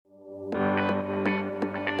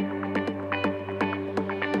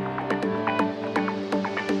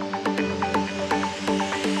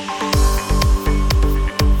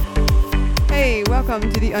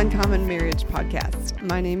Welcome to the Uncommon Marriage Podcast.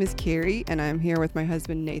 My name is Carrie, and I'm here with my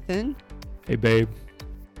husband, Nathan. Hey, babe.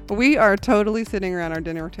 We are totally sitting around our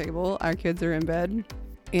dinner table. Our kids are in bed,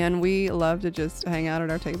 and we love to just hang out at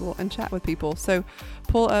our table and chat with people. So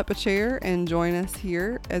pull up a chair and join us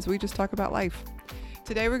here as we just talk about life.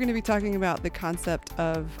 Today, we're going to be talking about the concept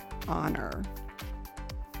of honor.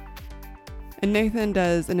 And Nathan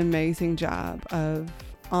does an amazing job of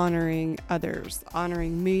honoring others,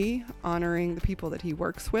 honoring me, honoring the people that he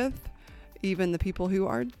works with, even the people who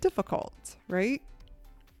are difficult, right?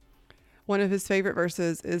 One of his favorite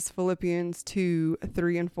verses is Philippians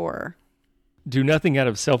 2:3-4. Do nothing out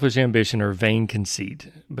of selfish ambition or vain conceit,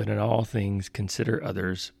 but in all things consider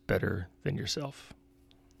others better than yourself.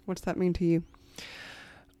 What's that mean to you?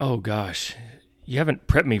 Oh, gosh. You haven't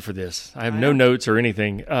prepped me for this. I have no notes or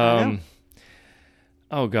anything.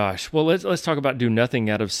 Oh, gosh. Well, let's talk about do nothing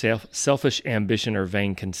out of selfish ambition or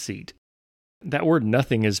vain conceit. That word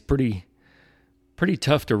nothing is pretty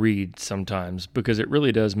tough to read sometimes because it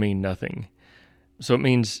really does mean nothing. So it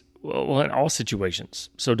means, well, in all situations.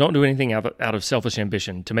 So don't do anything out of selfish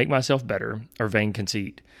ambition to make myself better or vain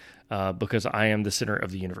conceit because I am the center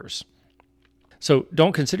of the universe. So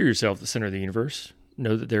don't consider yourself the center of the universe.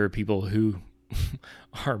 Know that there are people who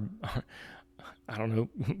are I don't know,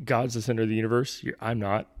 God's the center of the universe. I'm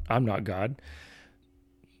not God.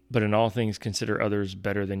 But in all things, consider others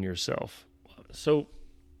better than yourself. So,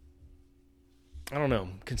 I don't know,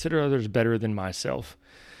 consider others better than myself.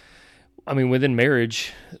 I mean, within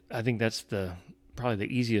marriage, I think that's probably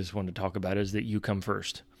the easiest one to talk about is that you come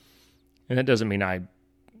first. And that doesn't mean I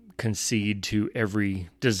concede to every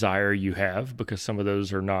desire you have because some of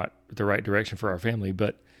those are not the right direction for our family,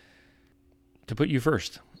 but to put you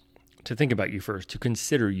first. To think about you first, to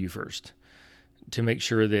consider you first, to make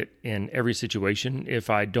sure that in every situation, if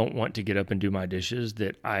I don't want to get up and do my dishes,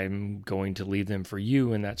 that I'm going to leave them for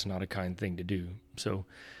you, and that's not a kind thing to do. So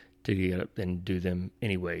to get up and do them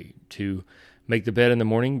anyway, to make the bed in the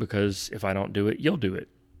morning, because if I don't do it, you'll do it.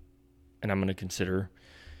 And I'm going to consider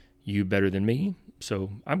you better than me, so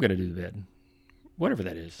I'm going to do the bed. Whatever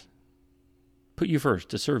that is. Put you first,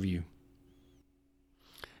 to serve you.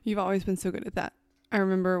 You've always been so good at that. I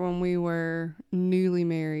remember when we were newly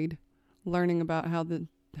married, learning about how to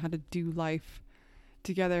do life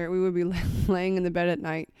together. We would be laying in the bed at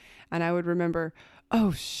night, and I would remember,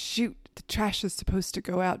 oh shoot, the trash is supposed to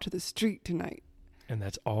go out to the street tonight. And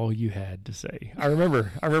that's all you had to say. I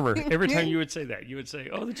remember every time you would say that, you would say,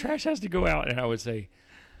 oh, the trash has to go out. And I would say,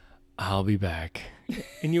 I'll be back.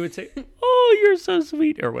 And you would say, oh, you're so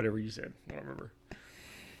sweet, or whatever you said. I don't remember.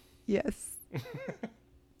 Yes.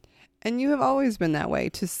 And you have always been that way,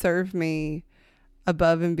 to serve me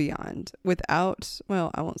above and beyond without, well,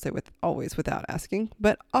 I won't say always without asking,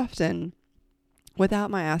 but often without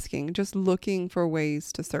my asking, just looking for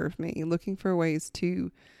ways to serve me, looking for ways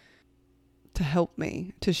to help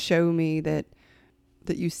me, to show me that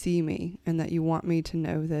you see me and that you want me to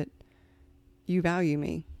know that you value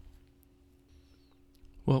me.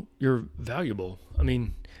 Well, you're valuable. I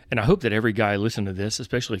mean, and I hope that every guy listen to this,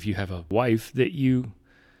 especially if you have a wife, that you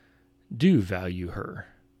do value her.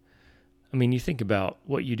 I mean, you think about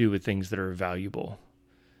what you do with things that are valuable.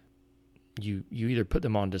 You either put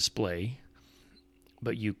them on display,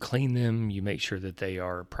 but you clean them, you make sure that they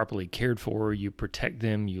are properly cared for, you protect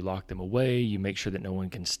them, you lock them away, you make sure that no one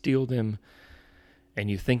can steal them,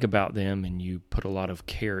 and you think about them and you put a lot of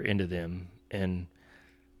care into them. And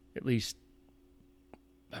at least,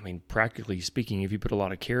 I mean, practically speaking, if you put a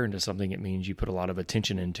lot of care into something, it means you put a lot of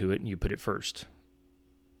attention into it and you put it first.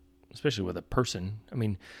 Especially with a person. I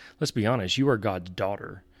mean, let's be honest, you are God's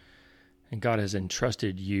daughter. And God has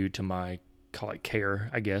entrusted you to my, call it care,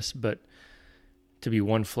 I guess, but to be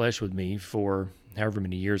one flesh with me for however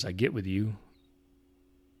many years I get with you,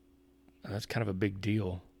 that's kind of a big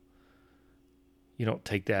deal. You don't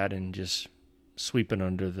take that and just sweep it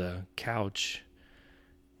under the couch.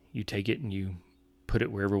 You take it and you put it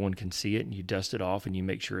where everyone can see it and you dust it off and you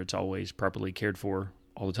make sure it's always properly cared for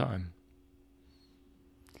all the time.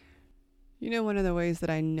 You know, one of the ways that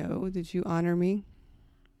I know that you honor me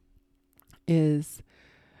is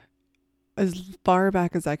as far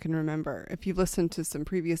back as I can remember. If you've listened to some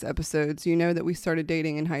previous episodes, you know that we started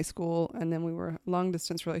dating in high school, and then we were a long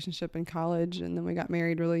distance relationship in college, and then we got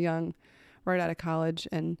married really young, right out of college.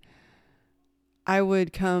 And I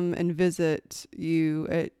would come and visit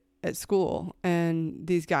you at school, and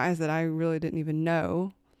these guys that I really didn't even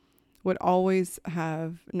know would always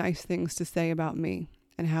have nice things to say about me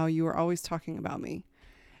and how you were always talking about me.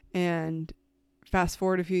 And fast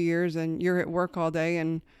forward a few years and you're at work all day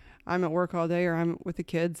and I'm at work all day, or I'm with the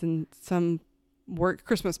kids, and some work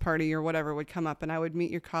Christmas party or whatever would come up, and I would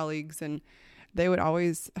meet your colleagues, and they would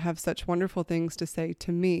always have such wonderful things to say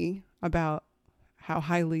to me about how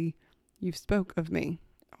highly you spoke of me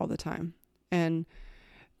all the time. And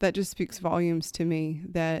that just speaks volumes to me,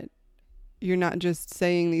 that you're not just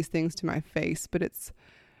saying these things to my face, but it's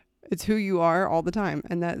who you are all the time.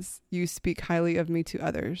 And that's, you speak highly of me to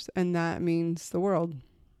others. And that means the world.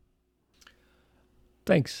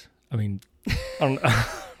 Thanks. I mean, I don't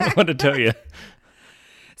know what to tell you.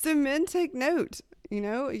 So men, take note. You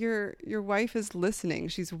know, your wife is listening.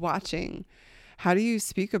 She's watching. How do you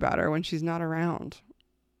speak about her when she's not around?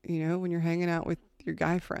 You know, when you're hanging out with your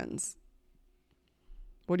guy friends,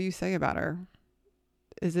 what do you say about her?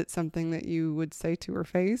 Is it something that you would say to her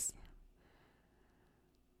face?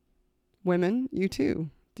 Women, you too.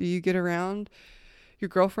 Do you get around your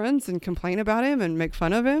girlfriends and complain about him and make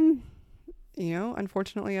fun of him? You know,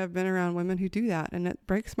 unfortunately, I've been around women who do that, and it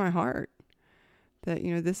breaks my heart that,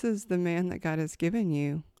 you know, this is the man that God has given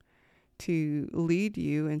you to lead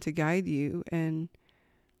you and to guide you, and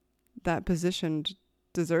that position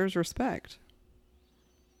deserves respect.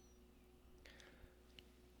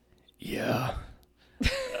 Yeah.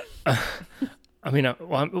 I mean,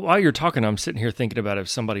 while you're talking, I'm sitting here thinking about if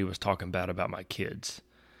somebody was talking bad about my kids.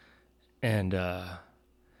 And, I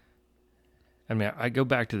mean, I go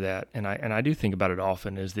back to that, and I do think about it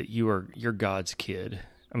often, is that you're God's kid.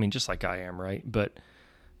 I mean, just like I am, right? But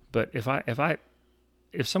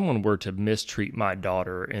if someone were to mistreat my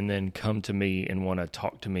daughter and then come to me and want to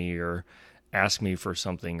talk to me or ask me for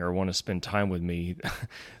something or want to spend time with me,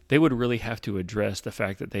 they would really have to address the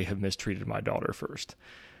fact that they have mistreated my daughter first.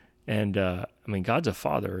 And, I mean, God's a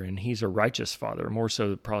father, and he's a righteous father, more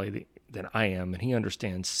so probably than I am, and he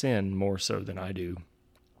understands sin more so than I do.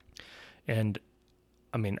 And,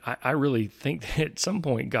 I mean, I really think that at some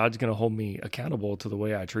point God's going to hold me accountable to the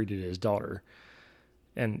way I treated his daughter.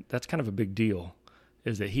 And that's kind of a big deal,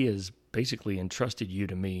 is that he has basically entrusted you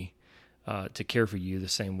to me to care for you the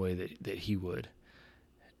same way that he would.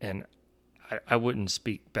 And I wouldn't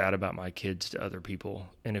speak bad about my kids to other people.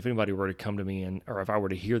 And if anybody were to come to me or if I were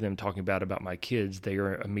to hear them talking bad about my kids, they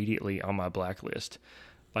are immediately on my blacklist.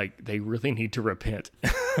 Like, they really need to repent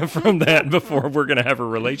from that before we're going to have a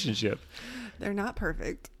relationship. They're not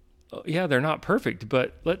perfect. Yeah, they're not perfect,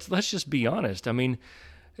 but let's just be honest. I mean,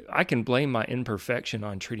 I can blame my imperfection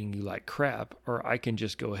on treating you like crap, or I can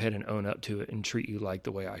just go ahead and own up to it and treat you like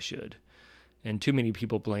the way I should. And too many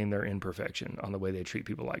people blame their imperfection on the way they treat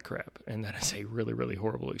people like crap. And that is a really, really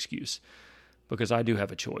horrible excuse, because I do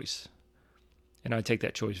have a choice, and I take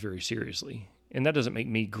that choice very seriously. And that doesn't make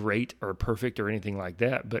me great or perfect or anything like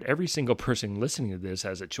that, but every single person listening to this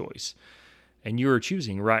has a choice. And you are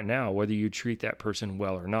choosing right now whether you treat that person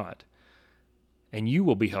well or not. And you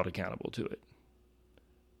will be held accountable to it.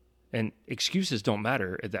 And excuses don't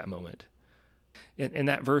matter at that moment. And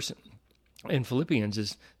that verse in Philippians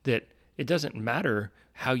is that it doesn't matter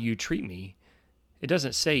how you treat me. It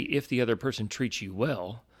doesn't say if the other person treats you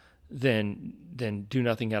well, then do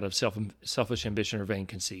nothing out of selfish ambition or vain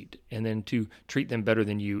conceit. And then to treat them better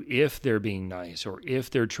than you if they're being nice, or if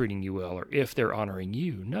they're treating you well, or if they're honoring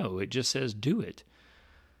you. No, it just says do it.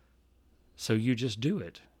 So you just do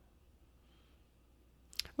it.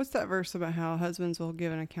 What's that verse about how husbands will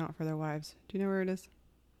give an account for their wives? Do you know where it is?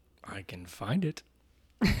 I can find it.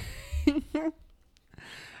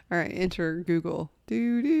 All right, enter Google.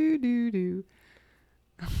 Do.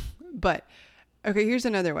 But, okay, here's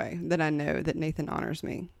another way that I know that Nathan honors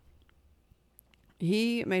me.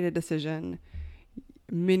 He made a decision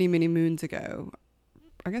many, many moons ago,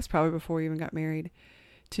 I guess probably before we even got married,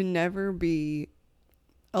 to never be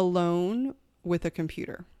alone with a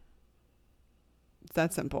computer. It's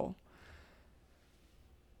that simple.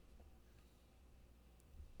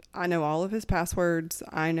 I know all of his passwords.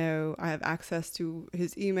 I have access to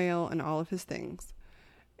his email and all of his things.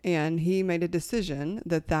 And he made a decision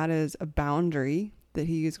that is a boundary that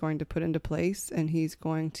he is going to put into place, and he's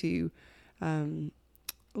going to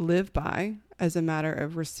live by as a matter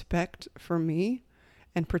of respect for me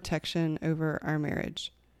and protection over our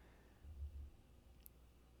marriage.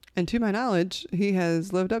 And to my knowledge, he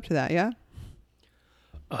has lived up to that, yeah?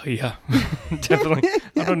 Yeah, definitely.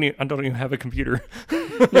 I don't even have a computer.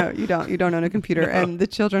 No, you don't. You don't own a computer. No. And the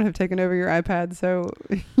children have taken over your iPad, so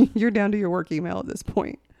you're down to your work email at this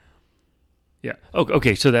point. Yeah.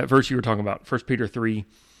 Okay. So that verse you were talking about, 1 Peter 3,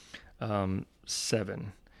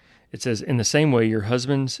 7. It says, "In the same way, you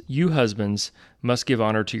husbands must give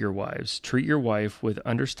honor to your wives. Treat your wife with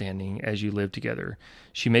understanding as you live together.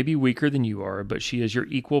 She may be weaker than you are, but she is your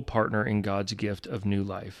equal partner in God's gift of new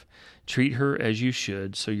life. Treat her as you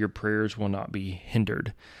should, so your prayers will not be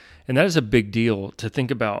hindered." And that is a big deal to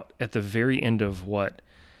think about at the very end of what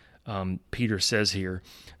Peter says here,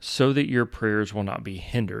 so that your prayers will not be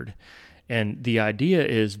hindered. And the idea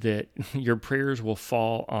is that your prayers will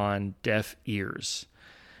fall on deaf ears.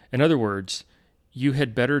 In other words, you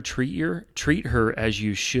had better treat her as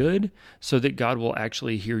you should, so that God will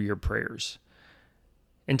actually hear your prayers.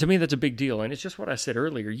 And to me, that's a big deal. And it's just what I said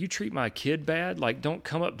earlier. You treat my kid bad, like, don't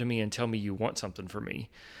come up to me and tell me you want something from me.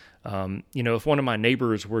 If one of my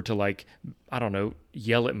neighbors were to,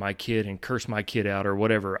 yell at my kid and curse my kid out or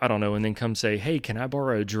whatever, I don't know, and then come say, hey, can I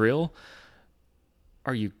borrow a drill?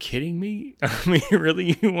 Are you kidding me? I mean,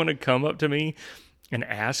 really, you want to come up to me and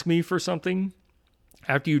ask me for something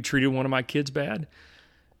after you treated one of my kids bad?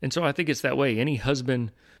 And so I think it's that way. Any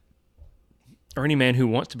husband or any man who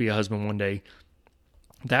wants to be a husband one day,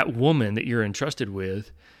 that woman that you're entrusted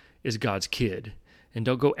with is God's kid. And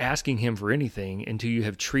don't go asking him for anything until you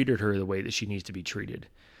have treated her the way that she needs to be treated.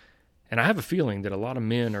 And I have a feeling that a lot of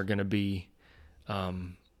men are going to be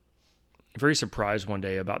very surprised one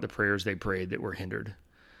day about the prayers they prayed that were hindered.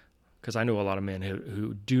 Because I know a lot of men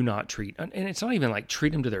who do not treat, and it's not even like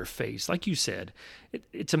treat them to their face. Like you said,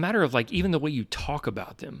 it's a matter of like even the way you talk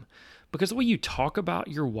about them. Because the way you talk about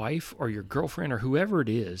your wife or your girlfriend or whoever it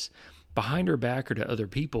is, behind her back or to other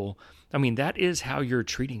people, I mean, that is how you're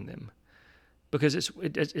treating them. Because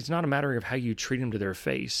it's not a matter of how you treat them to their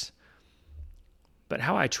face. But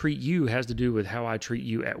how I treat you has to do with how I treat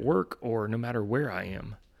you at work or no matter where I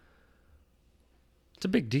am. It's a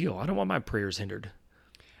big deal. I don't want my prayers hindered.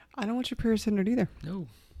 I don't want your prayers hindered either. No.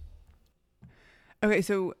 Okay,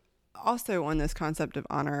 so also on this concept of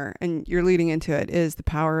honor, and you're leading into it, is the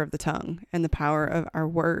power of the tongue and the power of our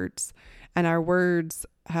words. And our words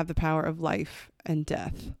have the power of life and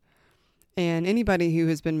death. And anybody who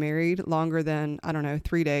has been married longer than,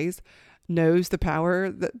 3 days knows the power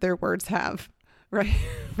that their words have, right?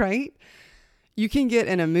 Right? You can get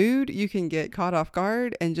in a mood, you can get caught off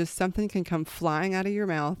guard, and just something can come flying out of your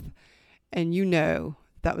mouth, and you know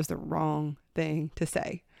that was the wrong thing to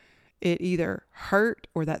say. It either hurt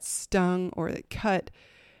or that stung or it cut,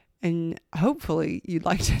 and hopefully you'd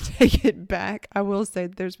like to take it back. I will say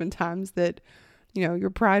that there's been times that, your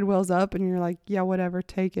pride wells up and you're like, yeah, whatever,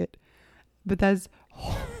 take it. But that's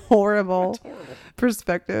horrible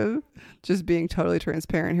perspective. Just being totally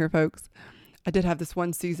transparent here, folks. I did have this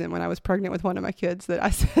one season when I was pregnant with one of my kids that I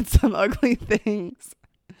said some ugly things.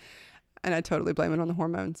 And I totally blame it on the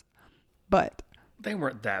hormones. But they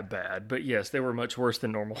weren't that bad. But yes, they were much worse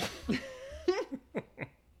than normal.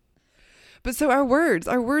 But so our words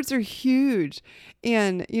are huge.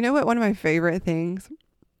 And you know what? One of my favorite things,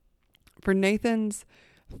 for Nathan's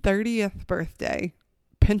 30th birthday,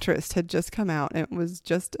 Pinterest had just come out and it was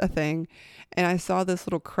just a thing. And I saw this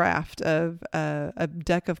little craft of a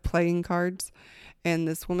deck of playing cards. And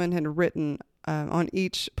this woman had written on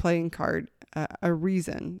each playing card a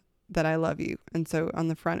reason that I love you. And so on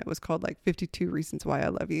the front, it was called 52 Reasons Why I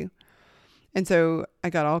Love You. And so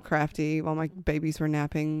I got all crafty while my babies were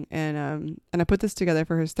napping. And I put this together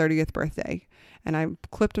for his 30th birthday. And I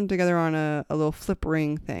clipped them together on a little flip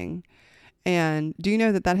ring thing. And do you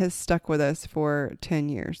know that has stuck with us for 10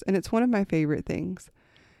 years? And it's one of my favorite things.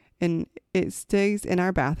 And it stays in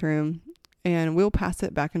our bathroom, and we'll pass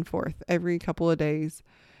it back and forth every couple of days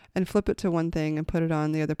and flip it to one thing and put it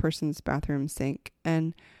on the other person's bathroom sink.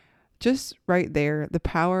 And just right there, the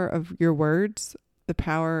power of your words, the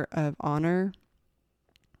power of honor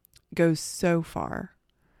goes so far.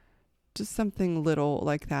 Just something little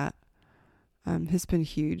like that has been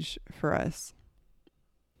huge for us.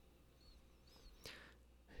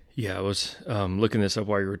 Yeah, I was looking this up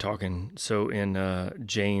while you were talking. So in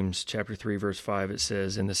James chapter 3, verse 5, it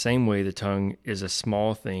says, in the same way, the tongue is a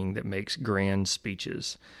small thing that makes grand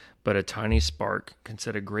speeches, but a tiny spark can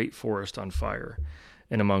set a great forest on fire.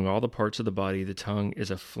 And among all the parts of the body, the tongue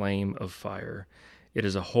is a flame of fire. It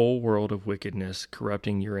is a whole world of wickedness,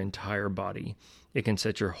 corrupting your entire body. It can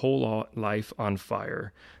set your whole life on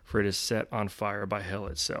fire, for it is set on fire by hell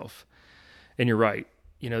itself. And you're right.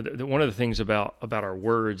 One of the things about our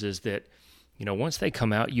words is that, once they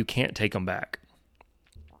come out, you can't take them back.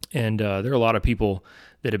 And there are a lot of people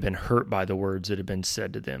that have been hurt by the words that have been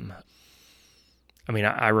said to them. I mean,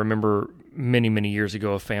 I remember many, many years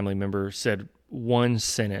ago, a family member said one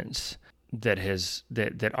sentence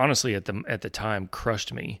that honestly at the time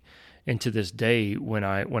crushed me. And to this day, when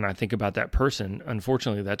I think about that person,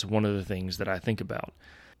 unfortunately, that's one of the things that I think about.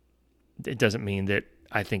 It doesn't mean that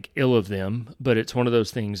I think ill of them, but it's one of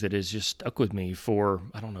those things that has just stuck with me for,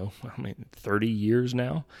 30 years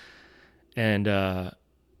now. And I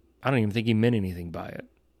don't even think he meant anything by it.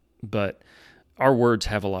 But our words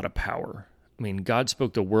have a lot of power. I mean, God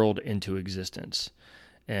spoke the world into existence.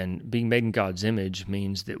 And being made in God's image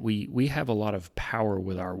means that we have a lot of power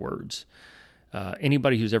with our words.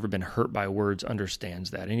 Anybody who's ever been hurt by words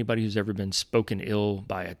understands that. Anybody who's ever been spoken ill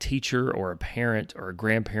by a teacher or a parent or a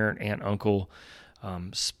grandparent, aunt, uncle,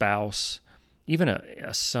 spouse, even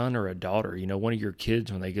a son or a daughter, one of your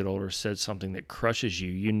kids when they get older said something that crushes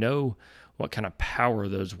you, you know what kind of power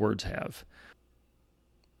those words have.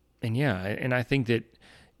 And I think that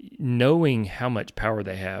knowing how much power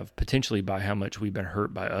they have, potentially by how much we've been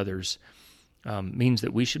hurt by others, means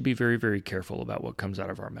that we should be very, very careful about what comes out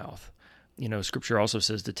of our mouth. Scripture also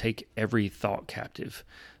says to take every thought captive.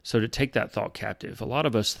 So to take that thought captive, a lot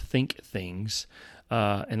of us think things,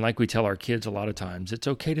 and like we tell our kids a lot of times, it's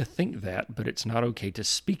okay to think that, but it's not okay to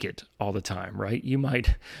speak it all the time, right? You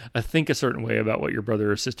might think a certain way about what your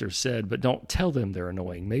brother or sister said, but don't tell them they're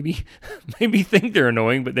annoying. Maybe think they're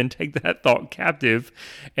annoying, but then take that thought captive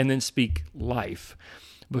and then speak life.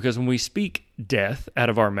 Because when we speak death out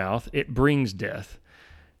of our mouth, it brings death.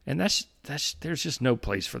 And that's there's just no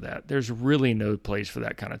place for that. There's really no place for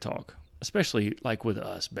that kind of talk, especially like with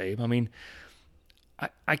us, babe. I mean,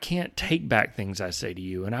 I can't take back things I say to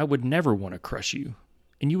you, and I would never want to crush you,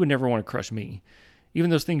 and you would never want to crush me. Even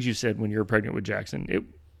those things you said when you were pregnant with Jackson,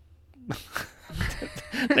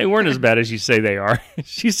 they weren't as bad as you say they are.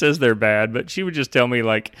 She says they're bad, but she would just tell me,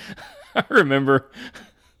 like, I remember,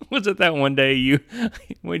 was it that one day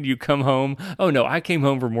when you come home? Oh, no, I came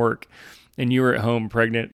home from work, and you were at home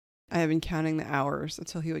pregnant. I have been counting the hours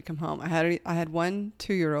until he would come home. I had one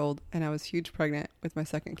 2-year-old, and I was huge pregnant with my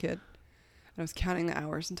second kid. I was counting the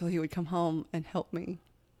hours until he would come home and help me.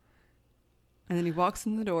 And then he walks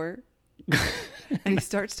in the door and he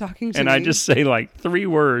starts talking to me. And I just say like 3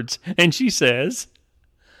 words, and she says,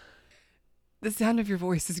 "The sound of your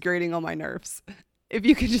voice is grating on my nerves. If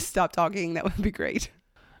you could just stop talking, that would be great."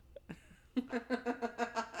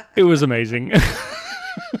 It was amazing.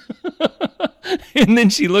 And then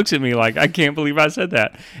she looks at me like, I can't believe I said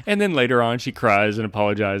that. And then later on, she cries and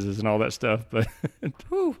apologizes and all that stuff. But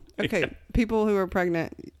whew. Okay, yeah. People who are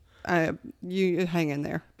pregnant, you hang in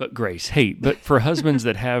there. But grace. But for husbands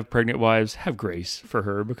that have pregnant wives, have grace for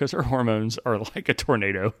her because her hormones are like a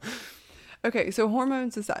tornado. Okay, so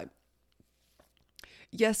hormones aside.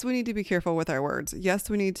 Yes, we need to be careful with our words. Yes,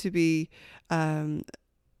 we need to be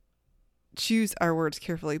choose our words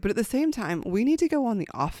carefully. But at the same time, we need to go on the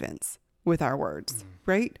offense with our words,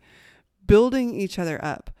 right? Building each other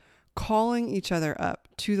up, calling each other up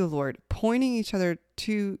to the Lord, pointing each other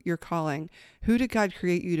to your calling. Who did God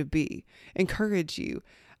create you to be? Encourage you,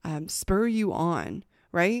 spur you on,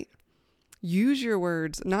 right? Use your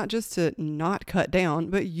words, not just to not cut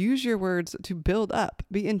down, but use your words to build up.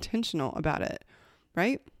 Be intentional about it,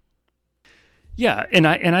 right? Yeah, and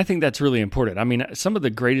I think that's really important. I mean, some of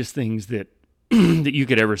the greatest things that that you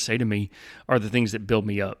could ever say to me are the things that build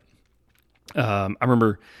me up. I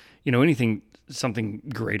remember, something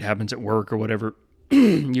great happens at work or whatever,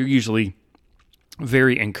 you're usually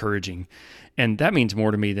very encouraging. And that means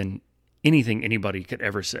more to me than anything anybody could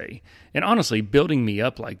ever say. And honestly, building me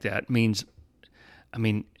up like that means, I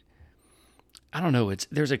don't know,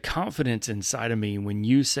 there's a confidence inside of me when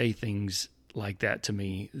you say things like that to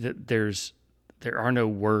me that there are no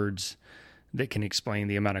words that can explain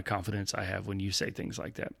the amount of confidence I have when you say things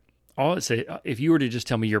like that. All I'd say, if you were to just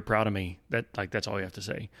tell me you're proud of me, that's all you have to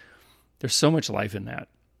say. There's so much life in that.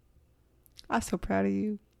 I'm so proud of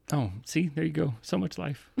you. Oh, see, there you go. So much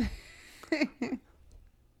life.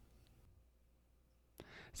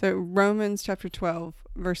 So Romans chapter 12,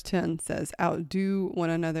 verse 10 says, outdo one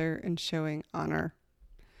another in showing honor.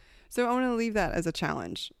 So I want to leave that as a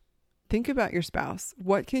challenge. Think about your spouse.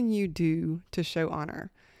 What can you do to show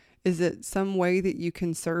honor? Is it some way that you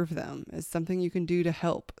can serve them? Is something you can do to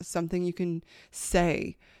help? Something you can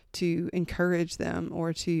say to encourage them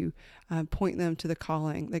or to point them to the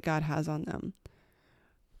calling that God has on them?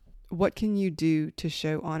 What can you do to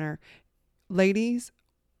show honor? Ladies,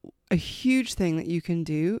 a huge thing that you can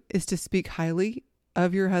do is to speak highly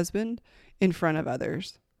of your husband in front of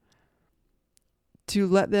others. To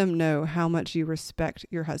let them know how much you respect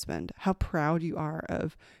your husband, how proud you are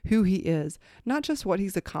of who he is, not just what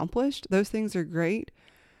he's accomplished. Those things are great,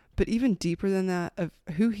 but even deeper than that, of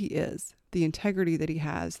who he is, the integrity that he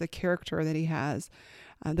has, the character that he has,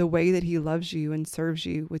 the way that he loves you and serves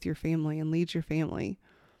you with your family and leads your family.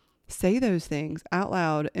 Say those things out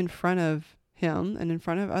loud in front of him and in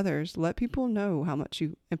front of others. Let people know how much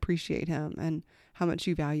you appreciate him and how much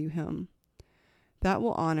you value him. That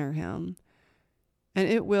will honor him. And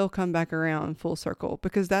it will come back around full circle,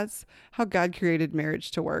 because that's how God created marriage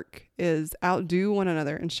to work, is outdo one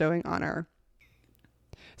another in showing honor.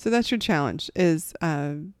 So that's your challenge, is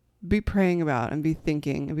be praying about and be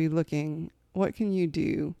thinking and be looking, what can you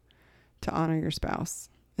do to honor your spouse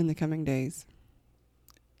in the coming days?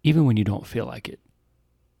 Even when you don't feel like it,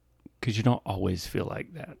 because you don't always feel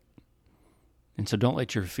like that. And so don't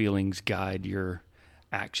let your feelings guide your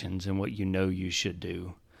actions and what you know you should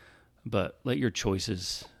do, but let your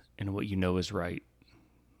choices and what you know is right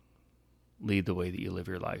lead the way that you live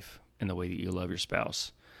your life and the way that you love your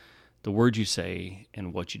spouse, the words you say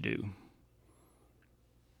and what you do.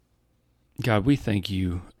 God, we thank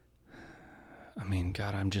you. I mean,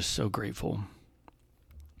 God, I'm just so grateful.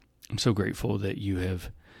 I'm so grateful that you have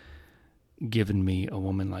given me a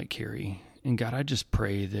woman like Carrie. And God, I just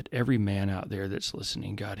pray that every man out there that's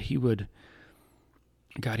listening, God, he would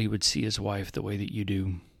see his wife the way that you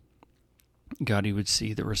do. God, he would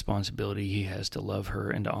see the responsibility he has to love her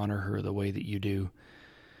and to honor her the way that you do.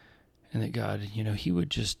 And that, God, he would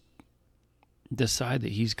just decide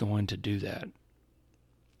that he's going to do that.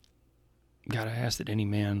 God, I ask that any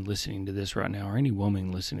man listening to this right now, or any woman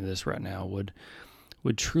listening to this right now, would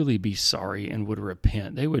truly be sorry and would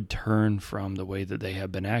repent. They would turn from the way that they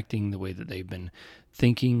have been acting, the way that they've been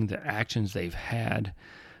thinking, the actions they've had,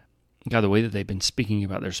 God, the way that they've been speaking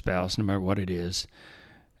about their spouse, no matter what it is,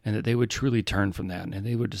 and that they would truly turn from that, and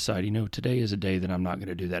they would decide, today is a day that I'm not going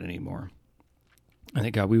to do that anymore. And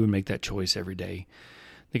that, God, we would make that choice every day.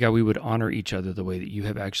 That, God, we would honor each other the way that you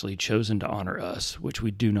have actually chosen to honor us, which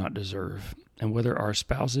we do not deserve. And whether our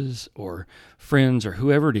spouses or friends or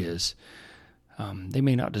whoever it is, they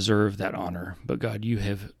may not deserve that honor, but God,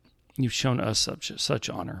 you've shown us such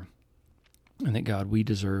honor, and that, God, we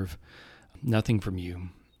deserve nothing from you,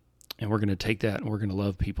 and we're going to take that and we're going to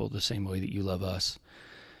love people the same way that you love us.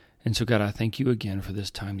 And so, God, I thank you again for this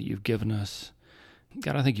time that you've given us.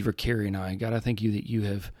 God, I thank you for Carrie and I. God, I thank you that you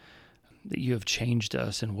have changed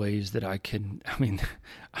us in ways that I don't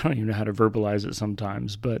even know how to verbalize it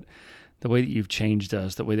sometimes, but the way that you've changed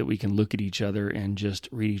us, the way that we can look at each other and just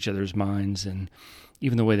read each other's minds, and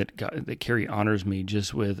even the way that Carrie honors me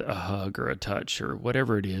just with a hug or a touch or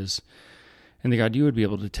whatever it is. And that, God, you would be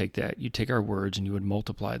able to take that. You take our words and you would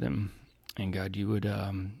multiply them. And God, you would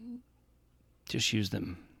just use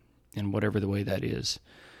them in whatever the way that is,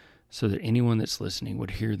 so that anyone that's listening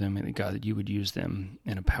would hear them, and that, God, that you would use them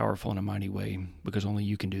in a powerful and a mighty way, because only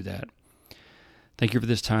you can do that. Thank you for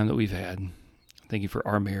this time that we've had. Thank you for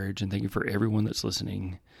our marriage, and thank you for everyone that's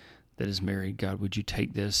listening that is married. God, would you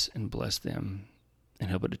take this and bless them and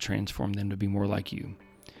help it to transform them to be more like you.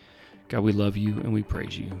 God, we love you and we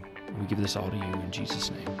praise you. And we give this all to you in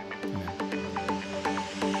Jesus' name. Amen.